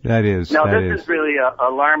chart. That is. Now, this is really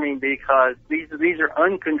alarming because these are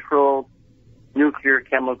uncontrolled nuclear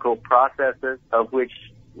chemical processes of which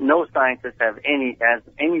no scientist has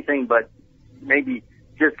anything but maybe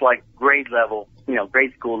just like grade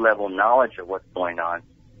school level knowledge of what's going on.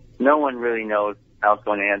 No one really knows how it's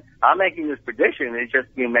going to end. I'm making this prediction. It's just,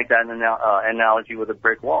 you make that analogy with a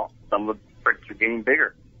brick wall. Some of the bricks are getting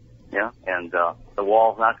bigger, and the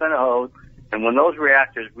wall's not going to hold. And when those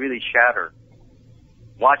reactors really shatter,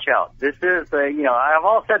 watch out. This is I've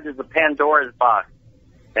all said this is a Pandora's box,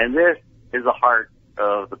 and this is the heart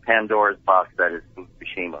of the Pandora's box that is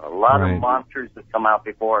Fukushima. A lot of monsters have come out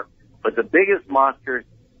before, but the biggest monsters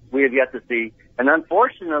we have yet to see. And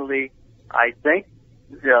unfortunately, I think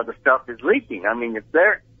the stuff is leaking. I mean, if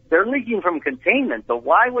they're leaking from containment, so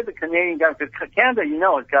why would the Canadian government, because Canada,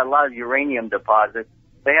 it's got a lot of uranium deposits.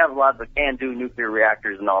 They have a lot of the CANDU nuclear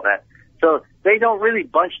reactors and all that. So they don't really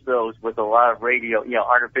bunch those with a lot of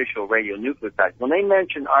artificial radionuclides. When they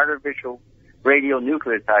mention artificial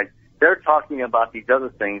radionuclides, they're talking about these other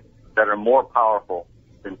things that are more powerful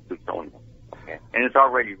than plutonium. Okay? And it's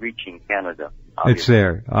already reaching Canada. Obviously. It's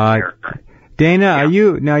there. Dana,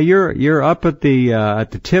 you're up at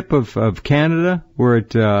the tip of Canada where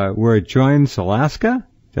it joins Alaska?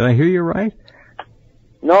 Did I hear you right?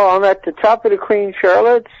 No, I'm at the top of the Queen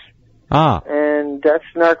Charlotte's. And that's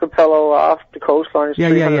an archipelago off the coastline. It's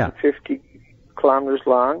 350 kilometers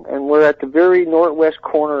long, and we're at the very northwest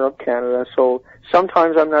corner of Canada. So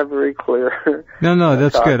sometimes I'm not very clear. No,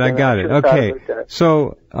 that's good. I got it. Okay.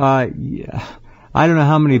 So I don't know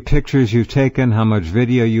how many pictures you've taken, how much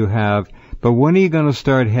video you have. But when are you going to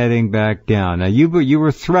start heading back down? Now, you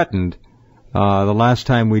were threatened the last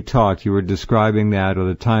time we talked. You were describing that, or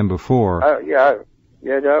the time before.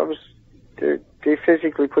 That was. They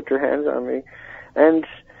physically put their hands on me, and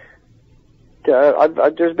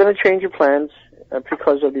there's been a change of plans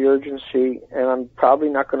because of the urgency, and I'm probably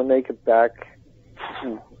not going to make it back.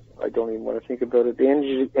 I don't even want to think about it. The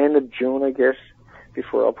end of June, I guess,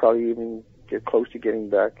 before I'll probably even get close to getting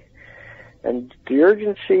back. And the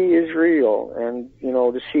urgency is real, and,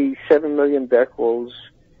 to see 7 million becquerels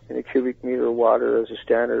in a cubic meter of water as a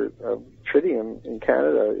standard of tritium in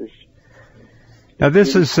Canada is... Now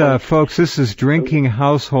this is, folks, this is drinking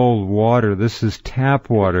household water. This is tap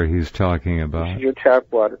water he's talking about. This is your tap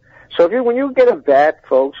water. So when you get a bath,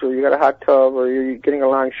 folks, or you got a hot tub, or you're getting a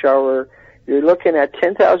long shower, you're looking at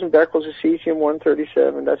 10,000 becquerels of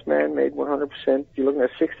cesium-137, that's man-made 100%. You're looking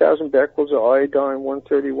at 6,000 becquerels of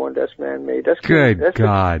iodine-131, that's man-made. That's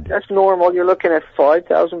God. That's normal. You're looking at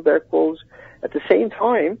 5,000 becquerels at the same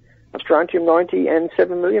time of strontium-90 and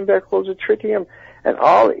 7 million becquerels of tritium. And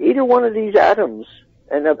either one of these atoms,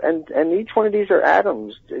 and each one of these are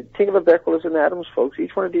atoms. Think of a becquerel as an atoms, folks.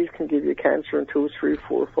 Each one of these can give you cancer in 2, 3,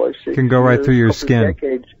 4, 5, 6 can go right through your skin.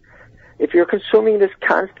 Decades. If you're consuming this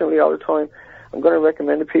constantly all the time, I'm going to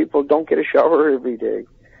recommend to people, don't get a shower every day.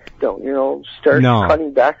 Don't, start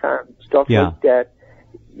cutting back on stuff like that.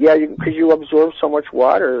 Yeah, because you absorb so much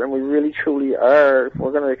water, and we really truly are. If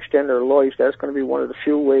we're going to extend our lives, that's going to be one of the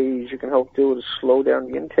few ways you can help do to slow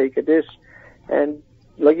down the intake of this. And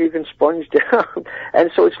like you can sponge down.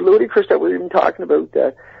 And so it's ludicrous that we're even talking about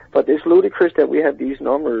that. But it's ludicrous that we have these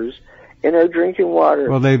numbers in our drinking water,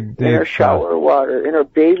 in our shower water, in our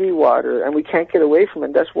baby water, and we can't get away from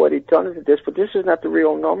it. That's why they've done it to this. But this is not the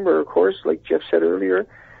real number, of course, like Jeff said earlier.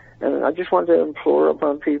 And I just want to implore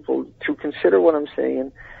upon people to consider what I'm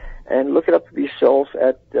saying and look it up yourself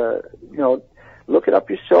at, look it up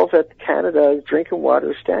yourself at Canada's drinking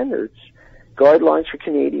water standards. guidelines for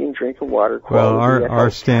Canadian drinking water quality. Well, our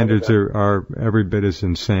standards are every bit as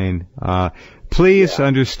insane. Please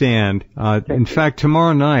understand, in fact,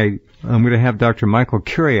 tomorrow night, I'm going to have Dr. Michael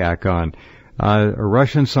Kiriak on, a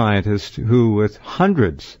Russian scientist who, with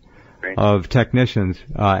hundreds of technicians,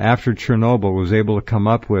 after Chernobyl, was able to come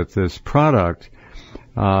up with this product,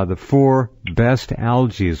 the 4 best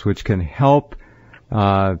algae, which can help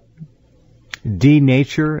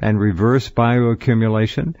denature and reverse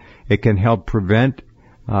bioaccumulation. It can help prevent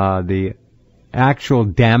the actual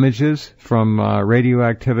damages from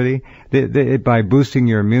radioactivity by boosting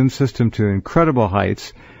your immune system to incredible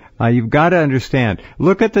heights. You've got to understand.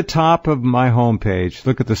 Look at the top of my homepage.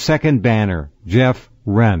 Look at the second banner. Jeff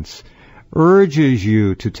Rense urges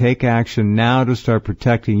you to take action now to start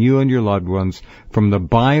protecting you and your loved ones from the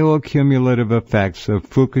bioaccumulative effects of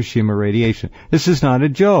Fukushima radiation. This is not a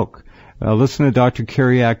joke. Listen to Dr.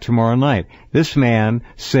 Kiriak tomorrow night. This man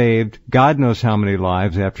saved God knows how many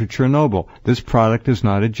lives after Chernobyl. This product is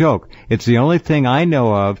not a joke. It's the only thing I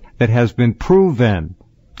know of that has been proven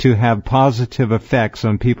to have positive effects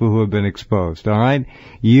on people who have been exposed. All right?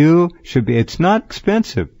 You should be, it's not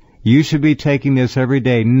expensive. You should be taking this every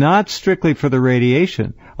day, not strictly for the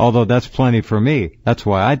radiation, although that's plenty for me. That's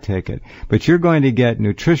why I take it. But you're going to get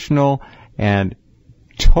nutritional and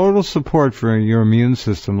total support for your immune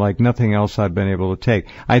system like nothing else I've been able to take.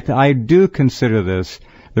 I do consider this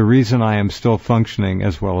the reason I am still functioning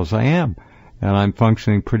as well as I am. And I'm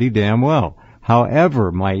functioning pretty damn well.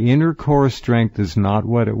 However, my inner core strength is not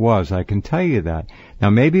what it was. I can tell you that.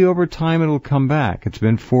 Now, maybe over time it'll come back. It's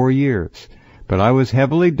been 4 years. But I was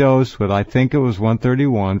heavily dosed with, I think it was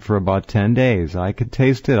 131 for about 10 days. I could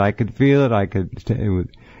taste it. I could feel it. It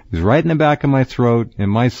was right in the back of my throat, in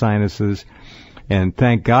my sinuses. And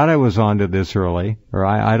thank God I was onto this early, or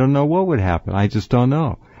I don't know what would happen. I just don't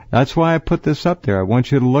know. That's why I put this up there. I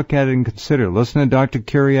want you to look at it and consider. Listen to Dr.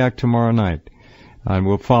 Kiriak tomorrow night. And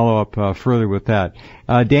we'll follow up further with that.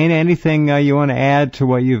 Dana, anything you want to add to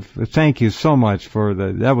what you've... Thank you so much for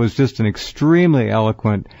that was just an extremely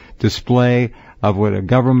eloquent display of what a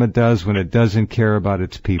government does when it doesn't care about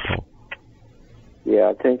its people.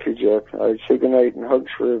 Yeah, thank you, Jeff. I would say good night and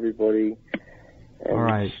hugs for everybody. And all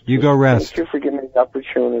right, you go rest. Thank you for giving me the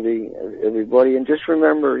opportunity, everybody. And just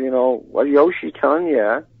remember, what Yoshi's telling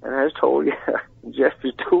you and has told you, Jeff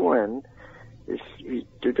is doing...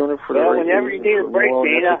 You're doing it for the right whenever reason, you need a break,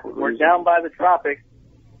 Dana, we're down by the tropics.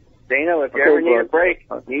 Dana, if you ever need a break,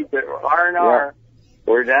 need the R&R,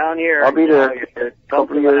 we're down here. I'll be there a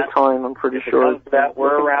couple of years' time, I'm pretty sure. That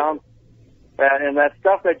we're around. And that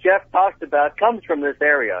stuff that Jeff talked about comes from this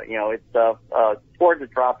area. It's toward the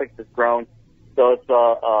tropics. It's grown. So it's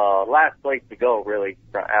last place to go, really,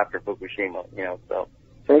 after Fukushima, So.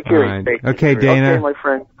 Thank you. Right. Okay, Dana. Okay, my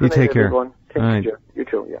friend. You take care. Everyone. Thank you, Jeff. You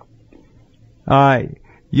too, yeah.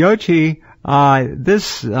 Yoshi,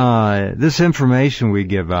 this information we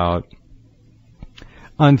give out,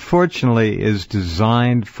 unfortunately, is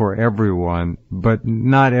designed for everyone, but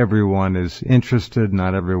not everyone is interested,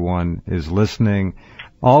 not everyone is listening.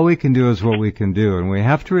 All we can do is what we can do, and we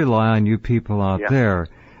have to rely on you people out there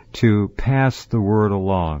to pass the word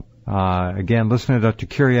along. Again, listen to Dr.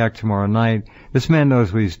 Kiriak tomorrow night. This man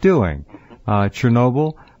knows what he's doing.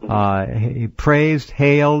 Chernobyl, he praised,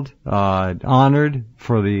 hailed, honored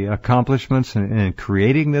for the accomplishments in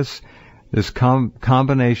creating this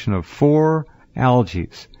combination of 4 algae.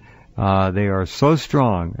 They are so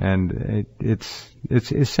strong, and it's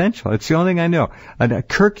essential. It's the only thing I know.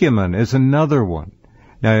 Curcumin is another one.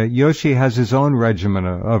 Now, Yoshi has his own regimen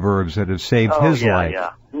of herbs that have saved his life.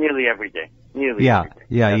 Yeah, nearly every day. Yeah.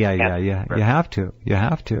 You have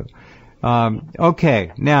to.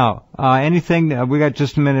 Okay, now, anything, we got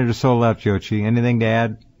just a minute or so left, Yoshi. Anything to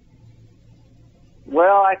add?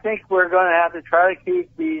 Well, I think we're going to have to try to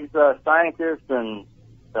keep these scientists and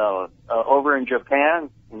over in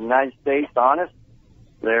Japan, in the United States, honest.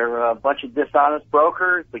 They're a bunch of dishonest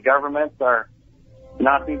brokers. The governments are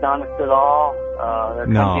not being honest at all. They're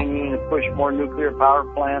continuing to push more nuclear power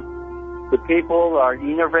plants. The people are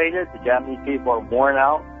enervated. The Japanese people are worn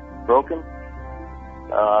out, broken.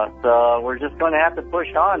 So we're just going to have to push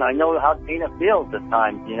on. I know how Dana feels at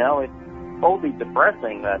times, It's totally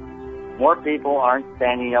depressing that more people aren't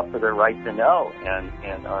standing up for their right to know and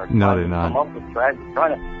are trying to come up with strategies,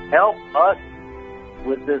 trying to help us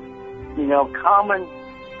with this, common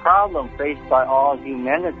problem faced by all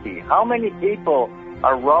humanity. How many people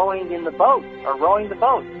are rowing the boat?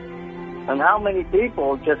 And how many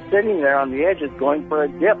people just sitting there on the edges going for a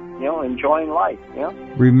dip, enjoying life,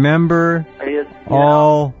 Remember,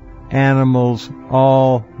 all animals,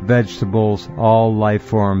 all vegetables, all life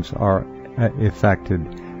forms are affected.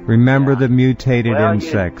 Remember the mutated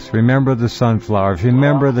insects. Remember the sunflowers.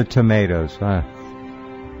 Remember the tomatoes. Well,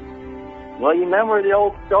 you remember the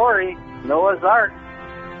old story, Noah's Ark.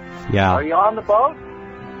 Yeah. Are you on the boat?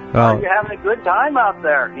 Well, are you having a good time out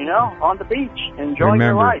there, on the beach, enjoying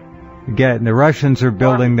your life? Again, the Russians are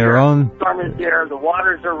building their own... Storm is there. The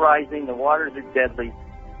waters are rising. The waters are deadly.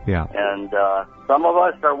 Yeah. And some of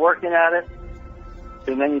us are working at it.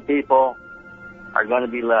 Too many people are going to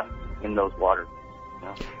be left in those waters.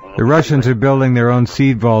 The Russians are building their own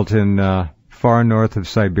seed vault in far north of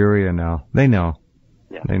Siberia now. They know.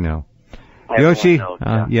 Yeah. They know. Everyone Yoshi,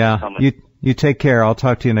 knows, you take care. I'll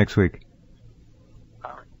talk to you next week.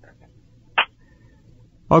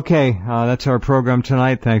 Okay, that's our program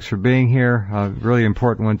tonight. Thanks for being here. Really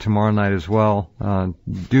important one tomorrow night as well.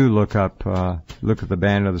 Do look at the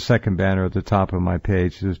banner, the second banner at the top of my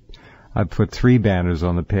page. I put 3 banners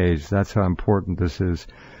on the page. That's how important this is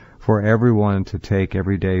for everyone to take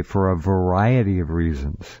every day for a variety of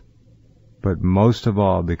reasons. But most of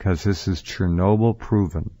all, because this is Chernobyl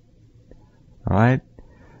proven. All right?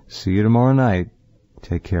 See you tomorrow night.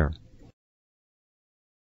 Take care.